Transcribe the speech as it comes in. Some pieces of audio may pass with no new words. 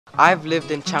I've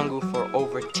lived in Canggu for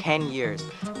over 10 years,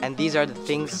 and these are the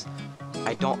things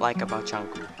I don't like about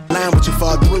Canggu. Line what you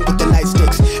fall through with the light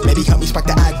sticks. Maybe help me spark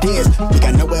the ideas. We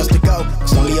got nowhere else to go.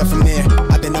 It's only up from there.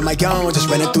 I've been on my own, just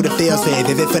running through the fields. Say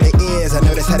vivid for the ears. I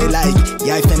know that's how they like.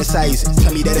 Yeah, I fantasize.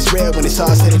 Tell me that it's real when it's all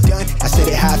said and done. I said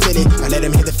it how I feel it. I let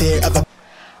them hear the fear of a.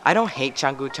 I don't hate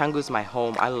Canggu. Canggu's my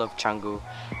home. I love Canggu.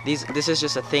 This is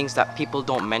just the things that people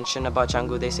don't mention about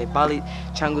Canggu. They say Bali,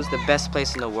 Canggu's the best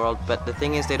place in the world, but the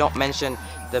thing is they don't mention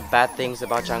the bad things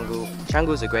about Canggu.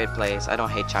 Canggu's a great place. I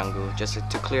don't hate Canggu. Just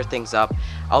to clear things up,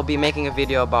 I'll be making a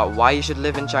video about why you should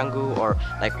live in Canggu, or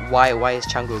like why is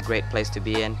Canggu a great place to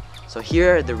be in. So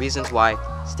here are the reasons why.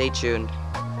 Stay tuned.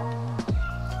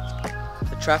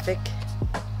 The traffic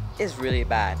is really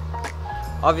bad.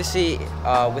 Obviously,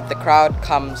 with the crowd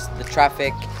comes the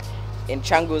traffic. In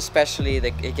Canggu especially,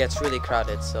 it gets really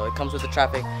crowded, so it comes with the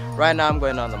traffic. Right now I'm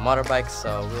going on the motorbike,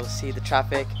 so we'll see the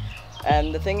traffic.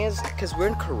 And the thing is, because we're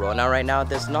in Corona right now,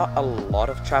 there's not a lot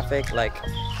of traffic. Like,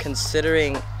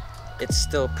 considering it's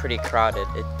still pretty crowded,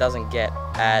 it doesn't get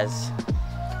as,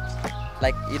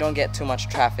 like, you don't get too much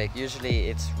traffic. Usually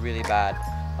it's really bad,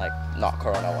 like, not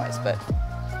Corona wise, but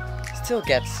it still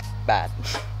gets bad.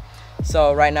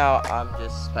 So right now I'm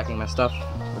just packing my stuff.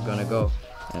 We're gonna go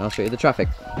and I'll show you the traffic.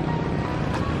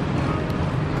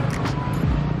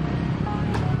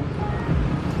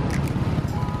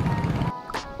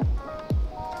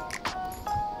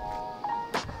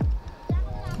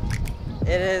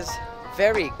 It is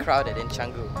very crowded in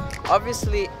Canggu.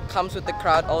 Obviously comes with the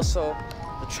crowd also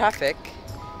the traffic,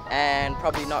 and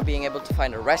probably not being able to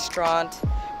find a restaurant,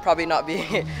 probably not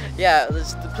being, yeah,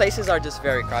 the places are just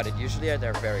very crowded. Usually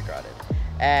they're very crowded.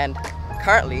 And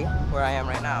currently, where I am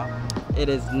right now, it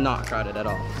is not crowded at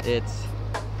all. It's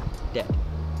dead.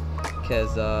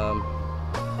 Because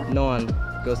no one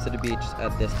goes to the beach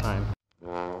at this time.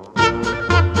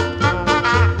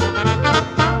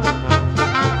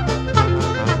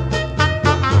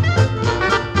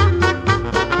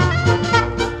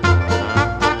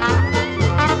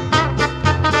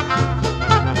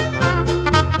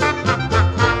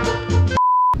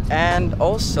 And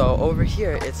also over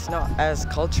here, it's not as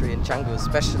culture in Canggu,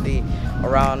 especially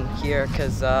around here,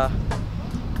 because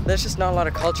there's just not a lot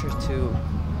of culture to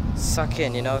suck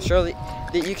in, you know. Surely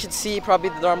you can see probably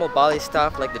the normal Bali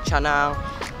stuff like the Chanang,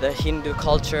 the Hindu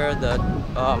culture,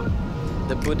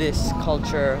 the Buddhist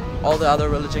culture, all the other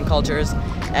religion cultures,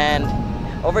 and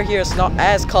over here it's not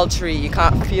as culture-y. You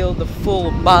can't feel the full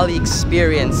Bali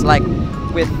experience like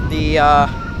with the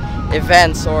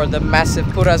events or the massive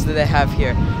puras that they have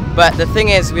here. But the thing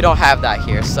is, we don't have that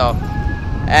here, so,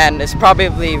 and it's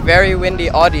probably very windy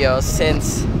audio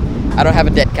since I don't have a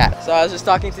dead cat. So I was just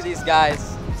talking to these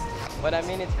guys. When I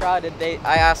mean it's crowded,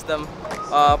 I asked them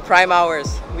prime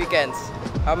hours, weekends,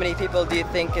 how many people do you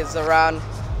think is around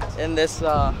in this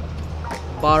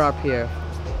bar up here?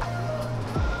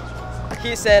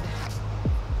 He said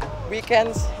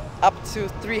weekends up to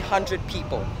 300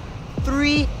 people.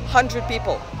 300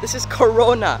 people. This is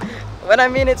Corona. When I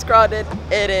mean it's crowded,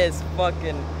 it is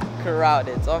fucking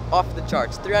crowded. It's off the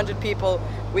charts. 300 people,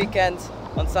 weekends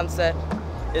on Sunset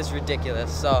is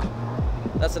ridiculous. So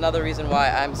that's another reason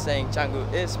why I'm saying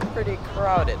Canggu is pretty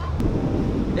crowded.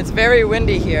 It's very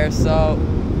windy here, so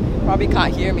you probably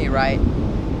can't hear me right,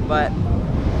 but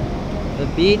the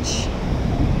beach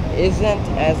isn't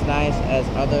as nice as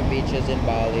other beaches in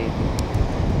Bali.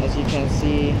 As you can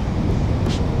see,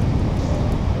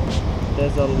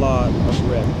 there's a lot of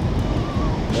rip.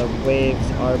 The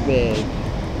waves are big.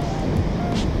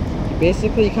 You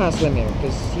basically can't swim here,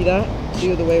 because see that?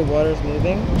 See the way water's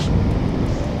moving?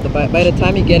 By the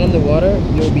time you get in the water,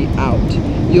 you'll be out.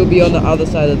 You'll be on the other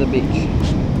side of the beach.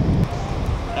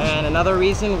 And another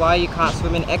reason why you can't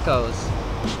swim in Echoes.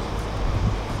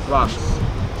 Rocks.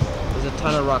 There's a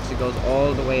ton of rocks. It goes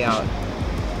all the way out.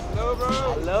 Hello bro.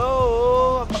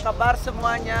 Halo, apa kabar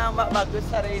semuanya? Mbak bagus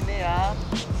hari ini ya.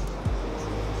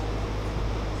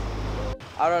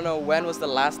 I don't know when was the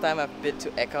last time I've been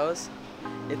to Echoes.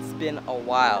 It's been a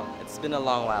while. It's been a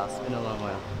long while. It's been a long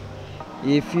while.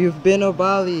 If you've been to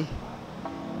Bali,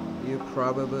 you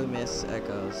probably miss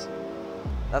Echoes.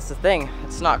 That's the thing.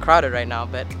 It's not crowded right now,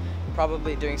 but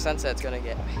probably during sunset it's gonna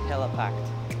get hella packed.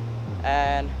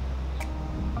 And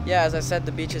yeah, as I said,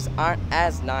 the beaches aren't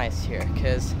as nice here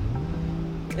because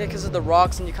of the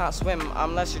rocks, and you can't swim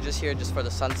unless you're just here just for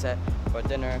the sunset or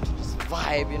dinner to just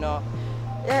vibe, you know.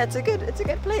 Yeah, it's a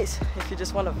good place if you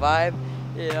just want to vibe,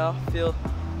 you know, feel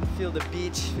the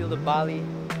beach, feel the Bali.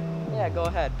 Yeah, go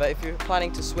ahead. But if you're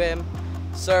planning to swim,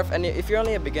 surf, and if you're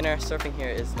only a beginner, surfing here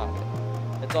is not good.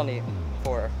 It's only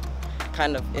for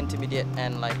kind of intermediate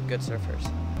and like good surfers.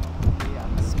 Yeah.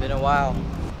 It's been a while.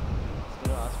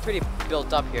 It's pretty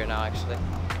built up here now, actually.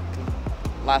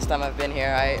 Last time I've been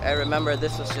here, I remember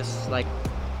this was just like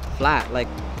flat, like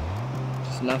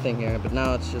just nothing here, but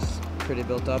now it's just pretty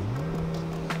built up.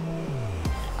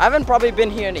 I haven't probably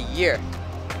been here in a year,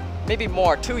 maybe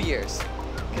more, 2 years,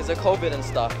 because of COVID and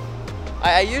stuff.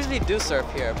 I usually do surf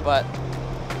here, but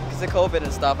because of COVID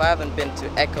and stuff, I haven't been to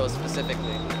Echo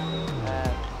specifically.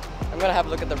 And I'm gonna have a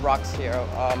look at the rocks here.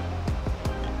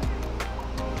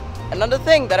 Another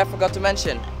thing that I forgot to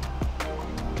mention,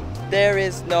 there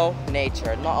is no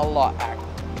nature, not a lot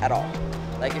at all.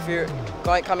 Like if you're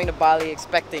coming to Bali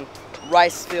expecting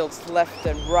rice fields left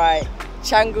and right,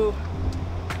 Canggu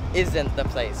isn't the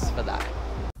place for that.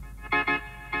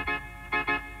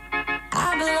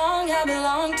 I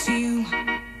belong to you.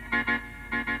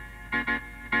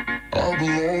 I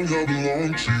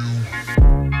belong to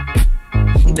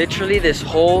you. Literally this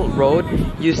whole road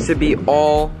used to be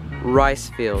all rice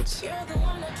fields.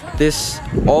 This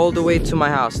all the way to my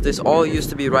house, this all used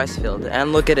to be rice field,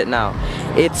 and look at it now.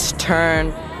 It's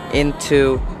turned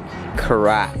into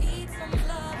crap.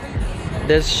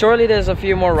 Surely there's a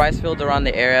few more rice fields around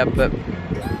the area, but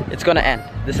it's gonna end.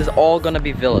 This is all gonna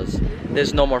be villas.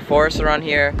 There's no more forests around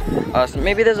here. So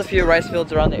maybe there's a few rice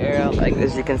fields around the area. Like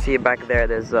as you can see back there,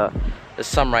 there's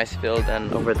some rice field,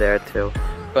 and over there too.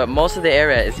 But most of the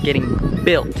area is getting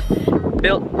built.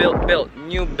 Built.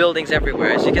 New buildings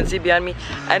everywhere. As you can see behind me,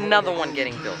 another one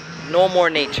getting built. No more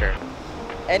nature.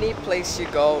 Any place you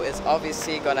go is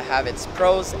obviously gonna have its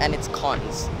pros and its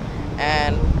cons.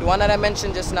 And the one that I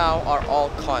mentioned just now are all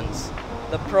cons.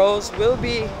 The pros will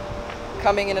be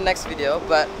coming in the next video,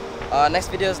 but next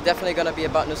video is definitely gonna be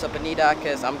about Nusa Penida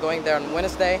because I'm going there on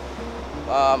Wednesday.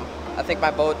 I think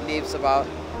my boat leaves about,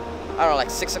 I don't know,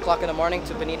 like 6 o'clock in the morning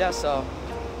to Penida, so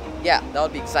yeah, that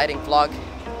would be exciting vlog.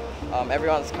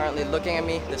 Everyone's currently looking at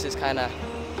me. This is kind of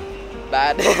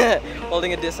bad.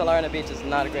 Holding a DSLR on the beach is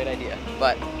not a great idea,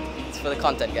 but it's for the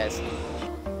content, guys.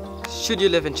 Should you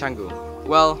live in Canggu?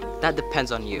 Well, that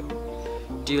depends on you.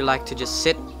 Do you like to just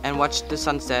sit and watch the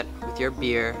sunset with your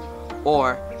beer,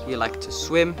 or you like to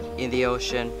swim in the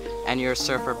ocean and you're a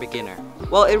surfer beginner?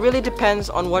 Well, it really depends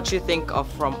on what you think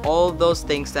of from all those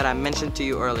things that I mentioned to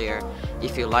you earlier,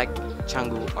 if you like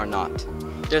Canggu or not.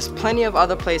 There's plenty of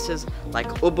other places like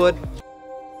Ubud,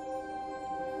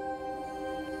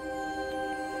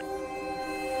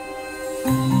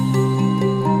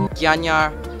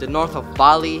 Gianyar, the north of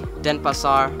Bali,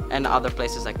 Denpasar, and other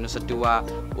places like Nusa Dua,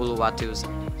 Uluwatus,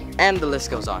 and the list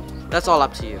goes on. That's all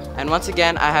up to you. And once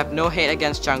again, I have no hate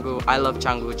against Canggu. I love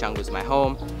Canggu. Canggu's my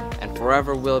home and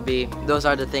forever will be. Those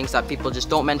are the things that people just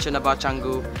don't mention about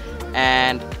Canggu.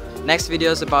 And next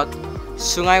video is about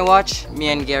Sungai Watch. Me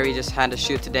and Gary just had a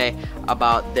shoot today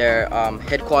about their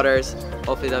headquarters.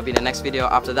 Hopefully that'll be the next video.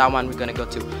 After that one, we're gonna go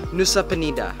to Nusa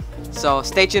Penida. So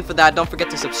stay tuned for that. Don't forget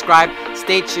to subscribe.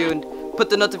 Stay tuned. Put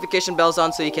the notification bells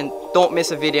on so you don't miss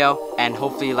a video. And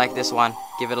hopefully you like this one.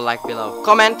 Give it a like below.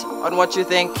 Comment on what you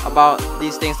think about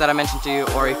these things that I mentioned to you,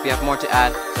 or if you have more to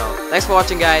add. So thanks for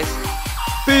watching, guys.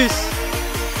 Peace.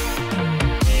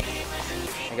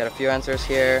 I got a few answers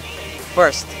here.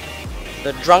 First,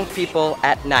 the drunk people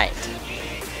at night.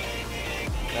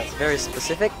 That's very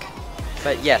specific,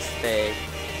 but yes, there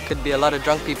could be a lot of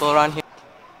drunk people around here.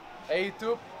 Hey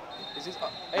YouTube, this is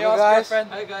hey guys.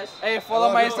 Hey guys. Hey,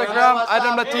 follow my Instagram,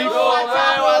 Adam Latif.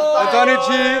 Anthony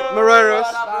G. Moreros.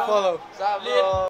 Follow.